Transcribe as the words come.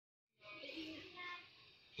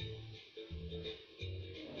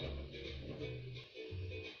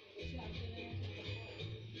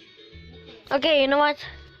Okay, you know what?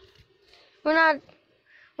 We're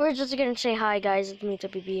just gonna say hi, guys. It's me,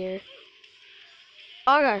 Tabbybee here.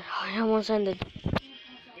 Okay, I almost ended.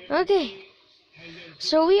 Okay,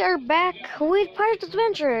 so we are back with Pirate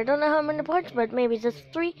Adventure. I don't know how many parts, but maybe just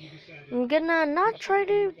 3. I'm gonna not try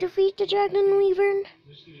to defeat the Dragon Weaver.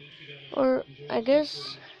 Or, I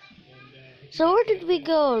guess. So where did we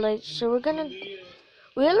go?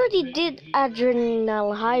 We already did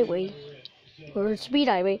Adrenal Highway. Or Speed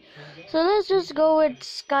Highway. So let's just go with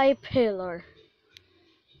Sky Pillar.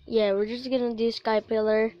 Yeah, we're just gonna do Sky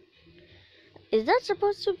Pillar. Is that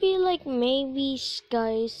supposed to be like maybe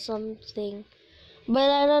Sky something?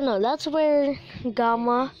 But I don't know. That's where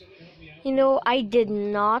Gamma. You know, I did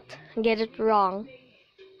not get it wrong.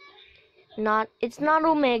 It's not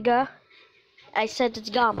Omega. I said it's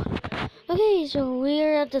Gamma. Okay, so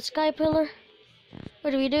we're at the Sky Pillar.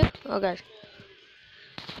 What do we do? Oh gosh.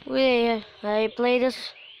 I play this.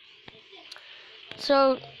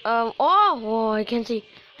 So, I can't see.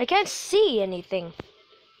 I can't see anything.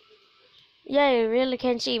 Yeah, I really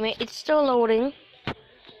can't see. It's still loading.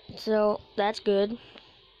 So, that's good.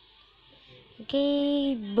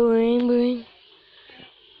 Okay, boing, boing.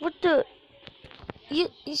 What the? You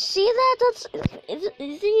see that? Is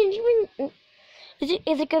it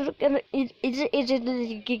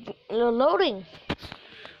loading?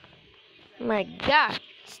 My God,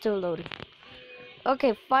 it's still loading.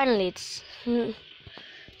 Okay, finally it's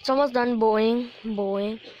almost done.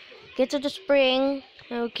 Boing. Get to the spring.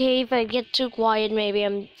 Okay, if I get too quiet, maybe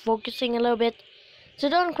I'm focusing a little bit. So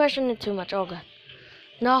don't question it too much. Oh God,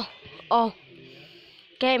 no. Oh,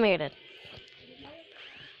 okay, I made it.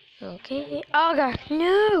 Okay. Oh God,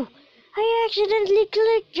 no! I accidentally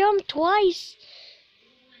clicked jump twice.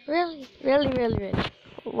 Really?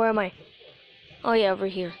 Where am I? Oh yeah, over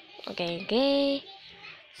here. Okay.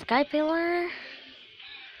 Sky Pillar.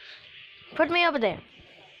 Put me over there.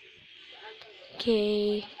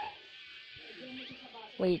 Okay.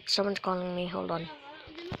 Wait, someone's calling me. Hold on.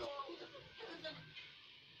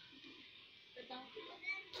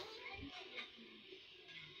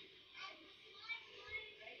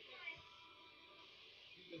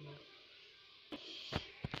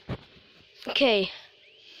 Okay.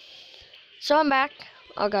 So I'm back.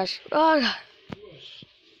 Oh gosh. Oh God.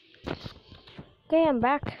 Okay, I'm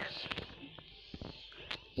back.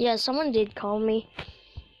 Yeah, someone did call me.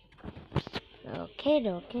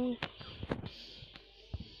 Okay.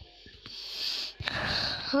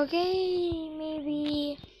 Okay,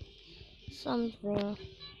 maybe something.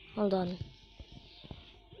 Hold on.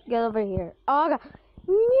 Get over here. Oh God.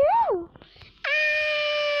 No!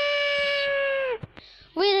 Ah!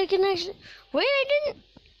 Wait, I didn't.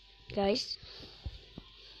 Guys.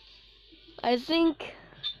 I think.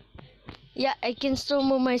 Yeah, I can still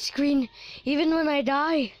move my screen even when I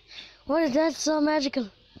die. What is that so magical?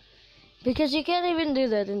 Because you can't even do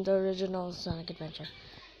that in the original Sonic Adventure.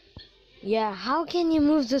 Yeah, how can you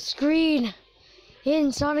move the screen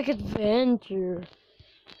in Sonic Adventure?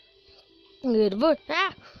 Good boy.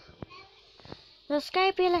 Ah! The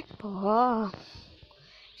Sky Pillar. Oh.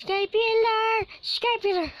 Sky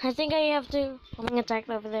Pillar. I think I have to homing attack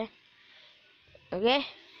over there. Okay.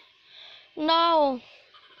 No.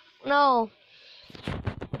 I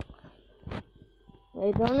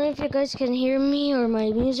don't know if you guys can hear me or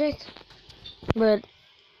my music, but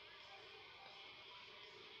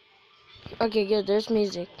okay, good. There's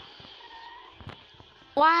music.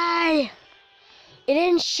 Why? It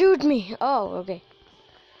didn't shoot me. Oh, okay.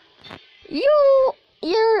 You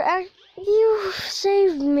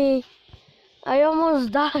saved me. I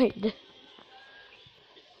almost died.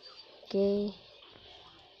 Okay.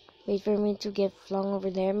 Wait for me to get flung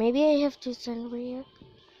over there. Maybe I have to stand over here.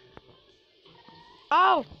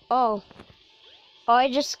 Oh,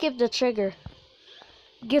 I just skipped the trigger.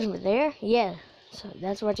 Get over there? Yeah. So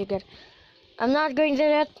that's what you get. I'm not going to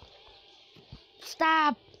that.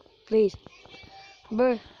 Stop, please.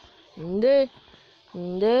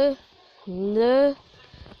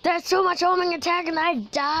 That's so much homing attack and I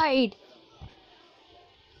died.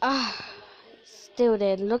 Still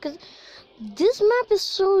dead. Look at this map is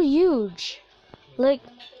so huge. Like,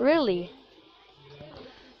 really.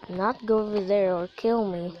 Not go over there or kill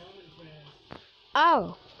me.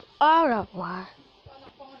 Oh no. What?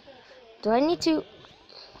 Do I need to?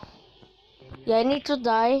 Yeah, I need to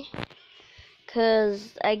die.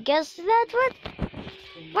 Cause I guess that's what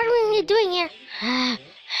are we doing here?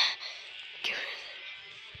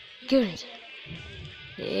 Good.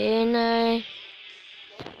 And where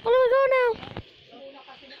do we go now?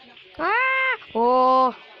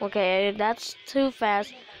 Oh, okay, that's too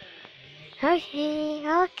fast. Okay,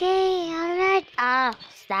 alright.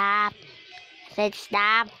 Stop. Let's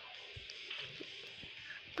stop.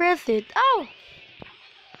 Press it. Oh!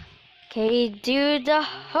 Okay, do the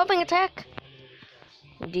homing attack.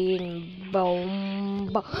 Ding,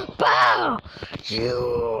 boom, boom. Bow!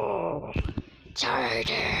 You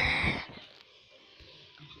traitor.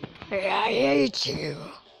 I hate you.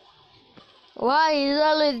 Why he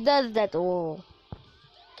always does that? Oh,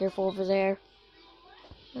 careful over there.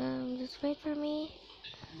 Just wait for me.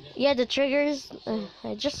 Yeah, the triggers.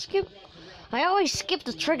 I just skip. I always skip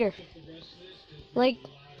the trigger. Like,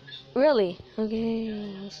 really?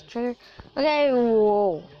 Okay, let's trigger. Okay,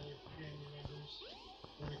 whoa.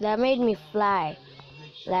 That made me fly.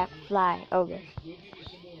 Like fly. Okay.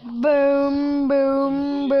 Boom,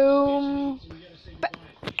 boom, boom.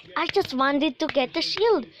 I just wanted to get the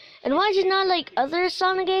shield. And why is it not like other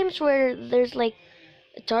Sonic games where there's like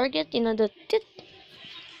a target, you know, the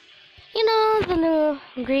little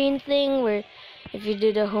green thing where if you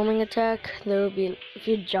do the homing attack, there would be, if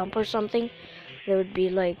you jump or something, there would be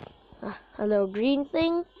like a little green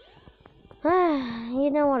thing. You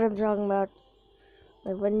know what I'm talking about.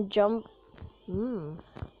 Like when you jump.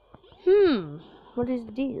 What is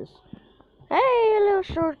this? Hey, a little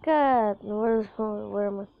shortcut. Where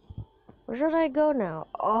am I? Where should I go now?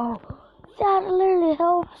 Oh, that literally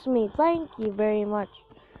helps me. Thank you very much.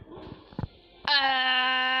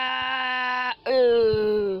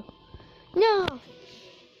 No.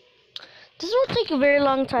 This will take a very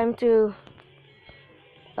long time to.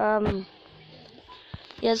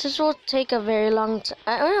 Yes, this will take a very long time.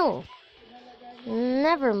 Oh,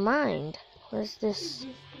 never mind. What is this?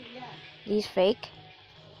 These fake?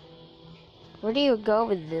 Where do you go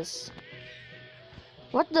with this?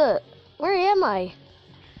 What the? Where am I?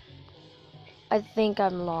 I think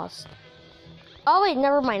I'm lost. Oh wait,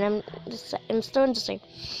 never mind. I'm still in the same.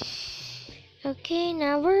 Okay,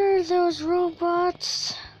 now where are those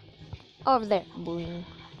robots? Over there. Boing,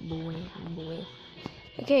 boing, boing.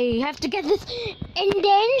 Okay, you have to get this and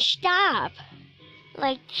then stop.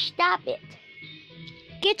 Like, stop it.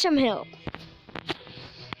 Get some help.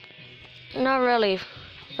 Not really.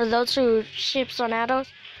 For those who ship tornadoes,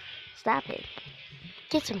 stop it.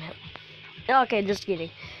 Get some help. Okay, just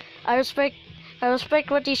kidding. I respect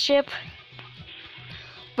what you ship,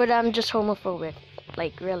 but I'm just homophobic.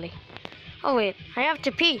 Like, really. Oh wait, I have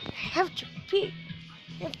to pee. I have to pee.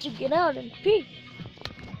 I have to get out and pee.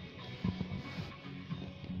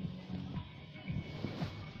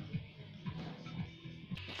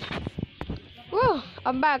 Whoa,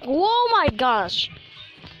 I'm back. Whoa, my gosh.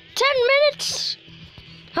 10 minutes?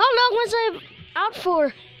 How long was I out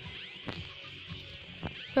for?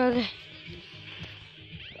 Okay.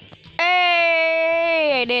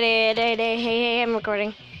 Hey, I did it. Hey, I'm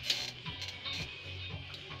recording.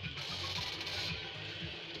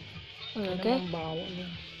 Okay.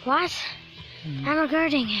 What? I'm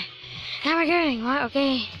recording. What?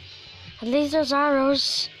 Okay. At least there's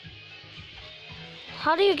arrows.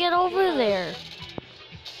 How do you get over there?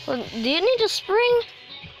 Well, do you need a spring?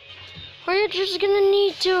 Or you're just gonna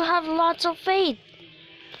need to have lots of faith?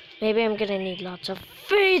 Maybe I'm gonna need lots of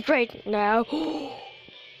faith right now.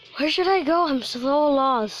 Where should I go? I'm so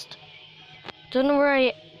lost. Don't know where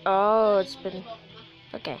I... Oh, it's been...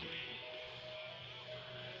 Okay.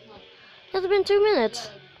 It's been 2 minutes.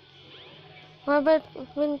 Well, I've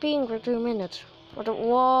been peeing for 2 minutes. What the...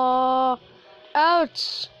 Whoa!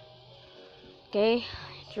 Ouch! Okay,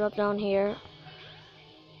 drop down here.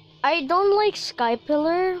 I don't like Sky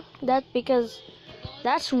Pillar. That because...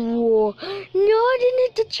 That's... Whoa! No, I didn't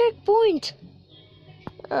hit the checkpoint!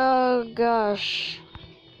 Oh, gosh.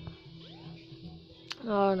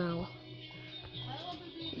 Oh, no.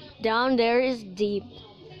 Down there is deep.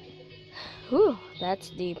 Whew, that's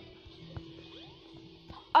deep.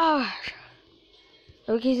 Ah.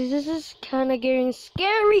 Okay, so this is kind of getting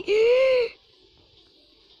scary.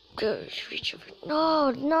 Gosh, reach over. No,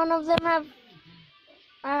 none of them have.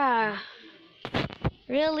 Ah.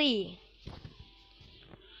 Really?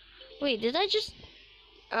 Wait, did I just?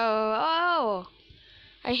 Oh.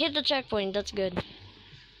 I hit the checkpoint. That's good.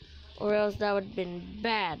 Or else that would have been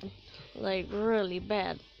bad. Like, really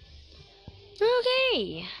bad.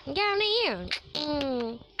 Okay, down here.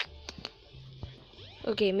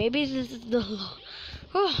 Okay, maybe this is the...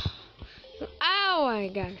 Oh, oh my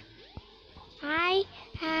god. Hi.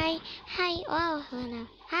 Oh, no.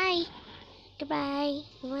 Hi. Goodbye.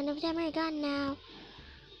 One of them are gone now.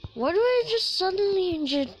 What do I just suddenly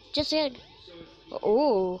just said?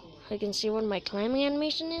 Oh, I can see what my climbing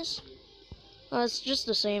animation is. Oh, it's just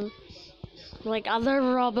the same. Like other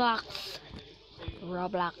Roblox.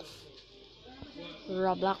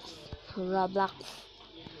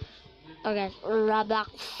 Okay, Roblox.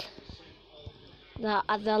 The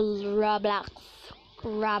other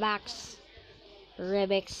Roblox,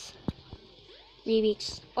 Rebix,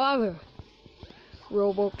 or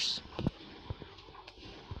Roblox.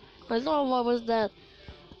 I thought, what was that?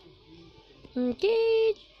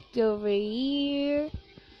 Okay, go over here.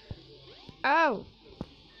 Oh,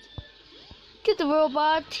 get the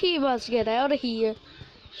robot. He must get out of here.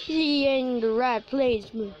 He ain't in the right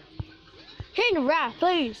place, man. He ain't in the right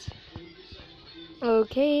place.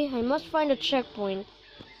 Okay, I must find a checkpoint.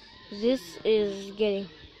 This is getting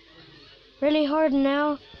really hard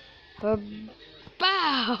now.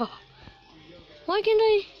 Bow! Why can't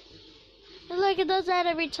I? Like it does that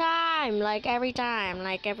every time. Like every time.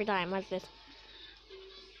 What's this?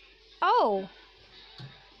 Oh!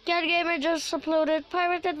 Cat Gamer just uploaded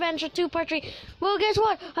Pirate Adventure 2 Part 3. Well, guess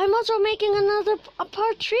what? I'm also making a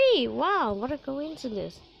Part 3. Wow, what a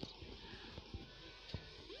coincidence.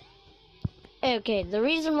 Okay, the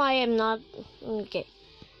reason why I'm not... Okay.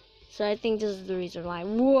 So I think this is the reason why.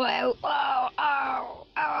 Whoa! Ow! Ow!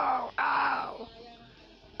 Ow! Ow!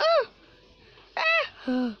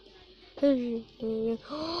 Ah!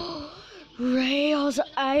 Rails!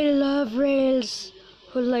 I love rails!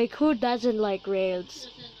 Who doesn't like rails?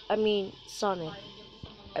 I mean, Sonic.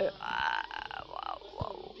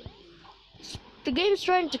 The game's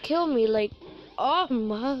trying to kill me, like... Oh,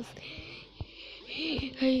 my...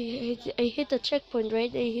 I hit the checkpoint,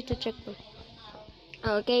 right? I hit the checkpoint.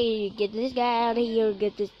 Okay, get this guy out of here.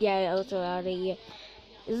 Get this guy also out of here.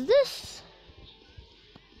 Is this?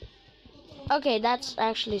 Okay, that's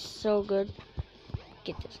actually so good.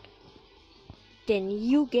 Get this guy. Then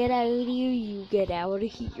you get out of here. You get out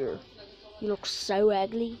of here. You look so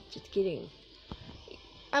ugly. Just kidding.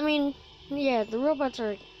 I mean, yeah, the robots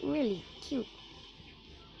are really cute.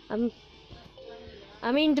 I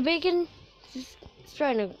mean, the bacon is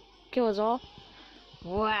trying to kill us all.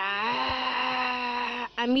 Wow.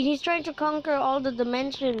 I mean, he's trying to conquer all the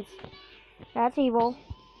dimensions. That's evil.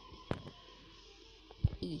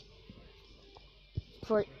 E.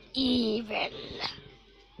 For evil.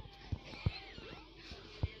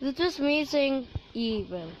 It's just me saying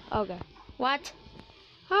evil. Okay. What?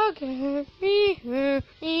 Okay. I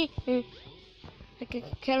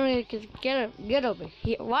can't really get over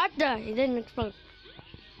here. What the? He didn't explode.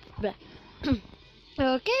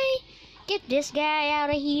 Okay. Get this guy out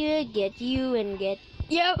of here. Get you and get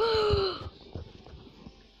you.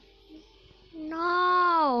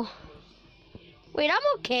 No. Wait, I'm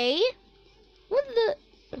okay. What the?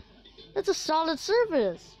 That's a solid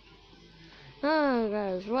surface. Oh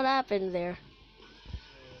gosh, what happened there?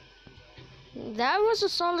 That was a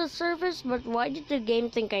solid surface, but why did the game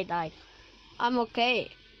think I died? I'm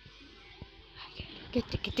okay.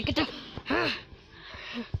 Get the. Ah.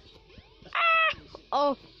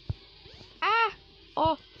 Oh. Ah.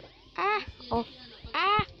 Oh. Ah. Oh.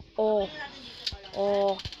 Ah. Oh.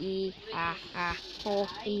 Oh. E. Ah. Ah. Oh.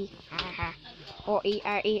 E. Ah. Ah. Oh. E.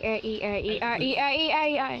 R. E. R. E. R. E. R. E. R. E. R.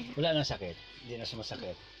 E. R. Wala nang sakit. Hindi na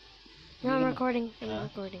sumasakit. No, I'm recording. I'm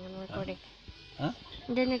recording. Huh?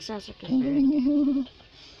 Then it's not okay.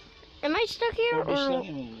 Am I stuck here? 4 days Or... lang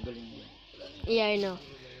yun. Galing mo. Yeah, I know.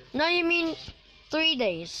 No, you mean 3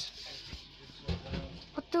 days.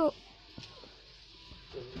 What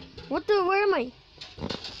the, where am I?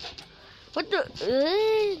 What the,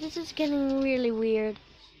 this is getting really weird.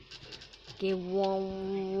 Okay,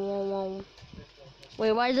 whoa.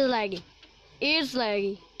 Wait, why is it laggy? It's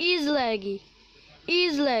laggy.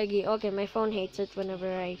 Okay, my phone hates it whenever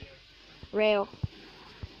I rail.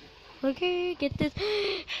 Okay, get this.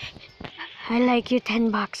 I like you,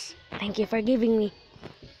 $10. Thank you for giving me.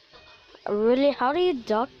 Really, how do you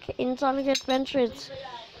duck in Sonic Adventure?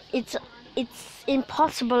 It's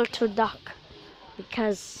impossible to duck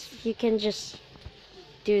because you can just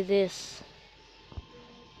do this.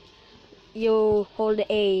 You hold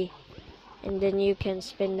A and then you can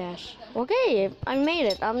spin dash. Okay, I made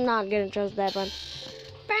it. I'm not gonna trust that one.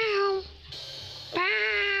 Pow!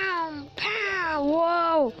 Pow! Pow!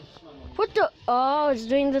 Whoa! What the? Oh, it's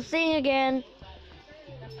doing the thing again.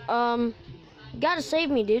 Gotta save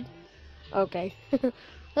me, dude. Okay.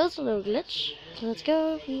 That's a little glitch. Let's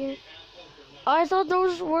go here. Oh, I thought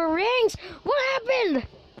those were rings. What happened?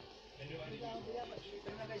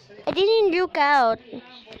 I didn't look out.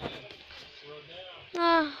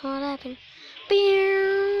 Ah, what happened?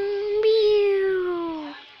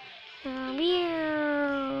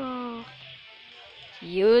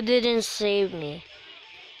 You didn't save me.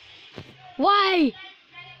 Why?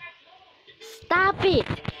 Stop it.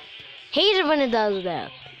 Hate it when it does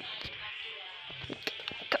that.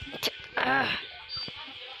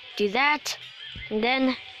 Do that, and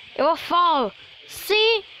then it will fall.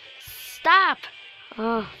 See? Stop.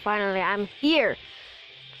 Oh, finally, I'm here.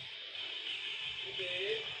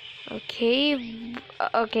 Okay.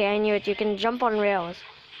 Okay, I knew it. You can jump on rails.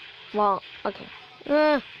 Well, okay.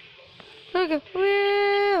 Okay.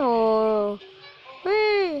 Wee-oh.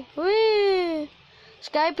 Wee.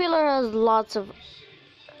 Sky Pillar has lots of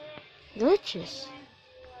glitches.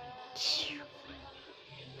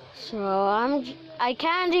 So I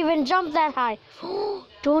can't even jump that high.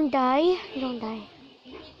 Don't die. Don't die.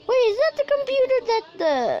 Wait, is that the computer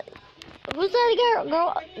that who's that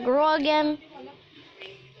girl again?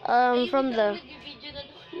 From the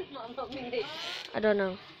I don't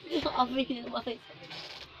know.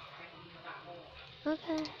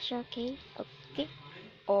 Okay, it's okay. Okay.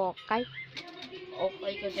 Okay.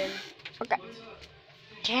 Okay ka dyan. Okay.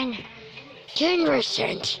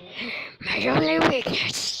 10%. My only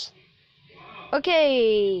weakness.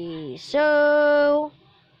 Okay, so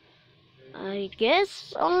I guess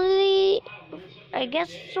it's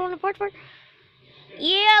only part 4.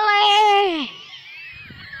 Yellow.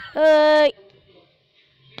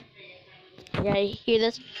 Yeah, you hear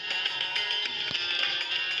this?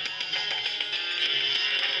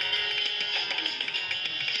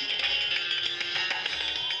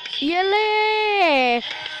 Yellow.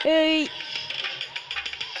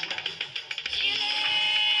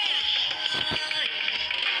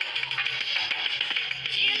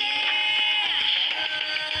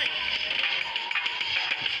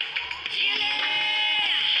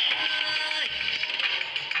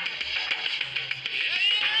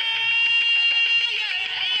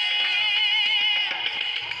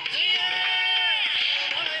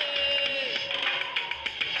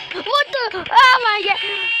 What the? Oh my god!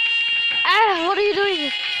 Ah, what are you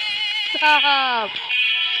doing? Stop!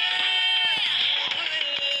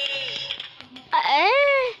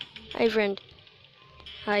 Hi, friend.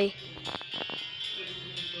 Hi.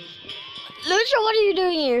 Lucio, what are you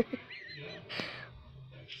doing here?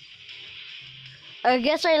 I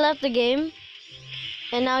guess I left the game.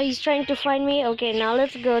 And now he's trying to find me. Okay, now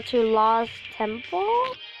let's go to Lost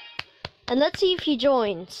Temple. And let's see if he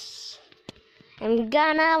joins. I'm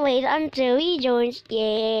gonna wait until he joins.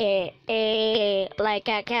 Yeah, like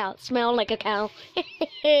a cow. Smell like a cow.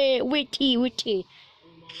 Witty.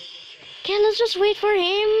 Okay, let's just wait for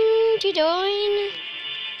him to join.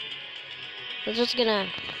 It's just gonna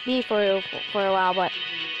be for a while, but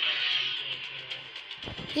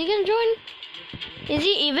is he gonna join? Is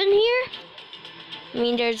he even here? I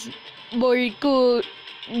mean, there's Boriku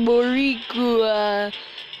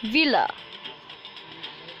Villa.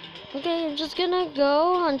 Okay, I'm just gonna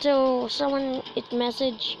go until someone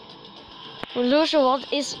message. Lucio,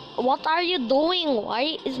 what are you doing?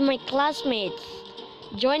 Why is my classmates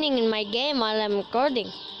joining in my game while I'm recording?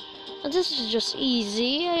 This is just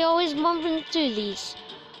easy. I always bump into these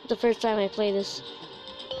the first time I play this.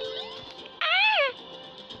 Ah!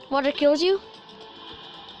 Water kills you?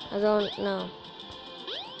 I don't know.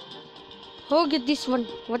 Oh, get this one.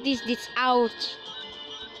 What is this? Ouch.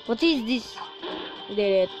 What is this? Did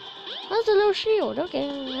it. That's a little shield. Okay.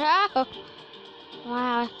 Ah.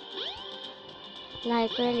 Wow.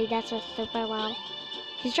 Like, really, that's a super wow.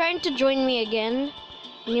 He's trying to join me again.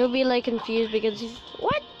 And you'll be, like, confused because he's...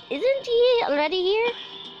 What? Isn't he already here?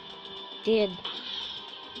 Did.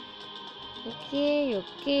 Okay.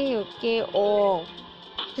 Oh.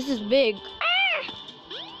 This is big.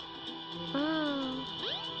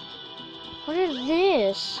 What is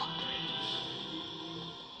this?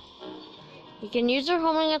 You can use your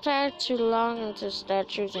homing attack to log into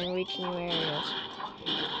statues and reach new areas.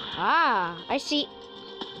 Ah, I see.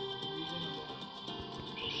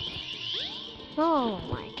 Oh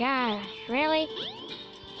my gosh, really?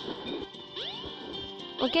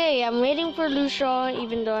 Okay, I'm waiting for Lucio,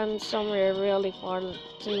 even though I'm somewhere really far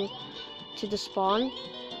to the spawn.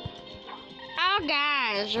 Oh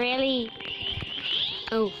gosh, really?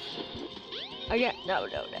 Oh. Oh yeah, no.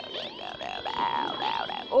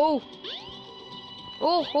 Oh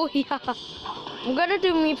yeah. I'm gonna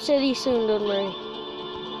do Meep City soon, don't worry.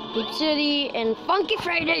 Meep City and Funky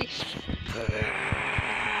Friday.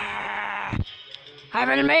 I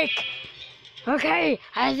will make. Okay,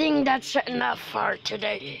 I think that's enough for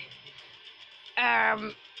today.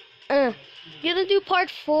 Gonna do part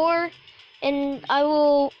 4, and I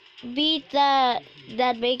will beat that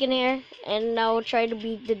bacon here, and I will try to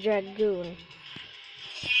beat the dragoon.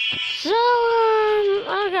 So,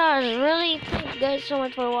 oh gosh, really, thank you guys so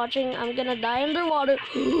much for watching. I'm gonna die underwater.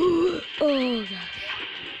 Oh gosh.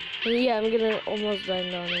 Yeah, I'm gonna almost die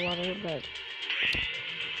underwater, but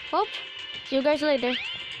hope. See you guys later.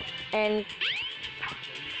 And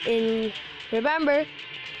remember,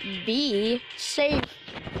 be safe.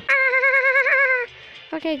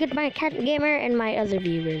 Okay, goodbye, Cat Gamer and my other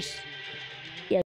viewers.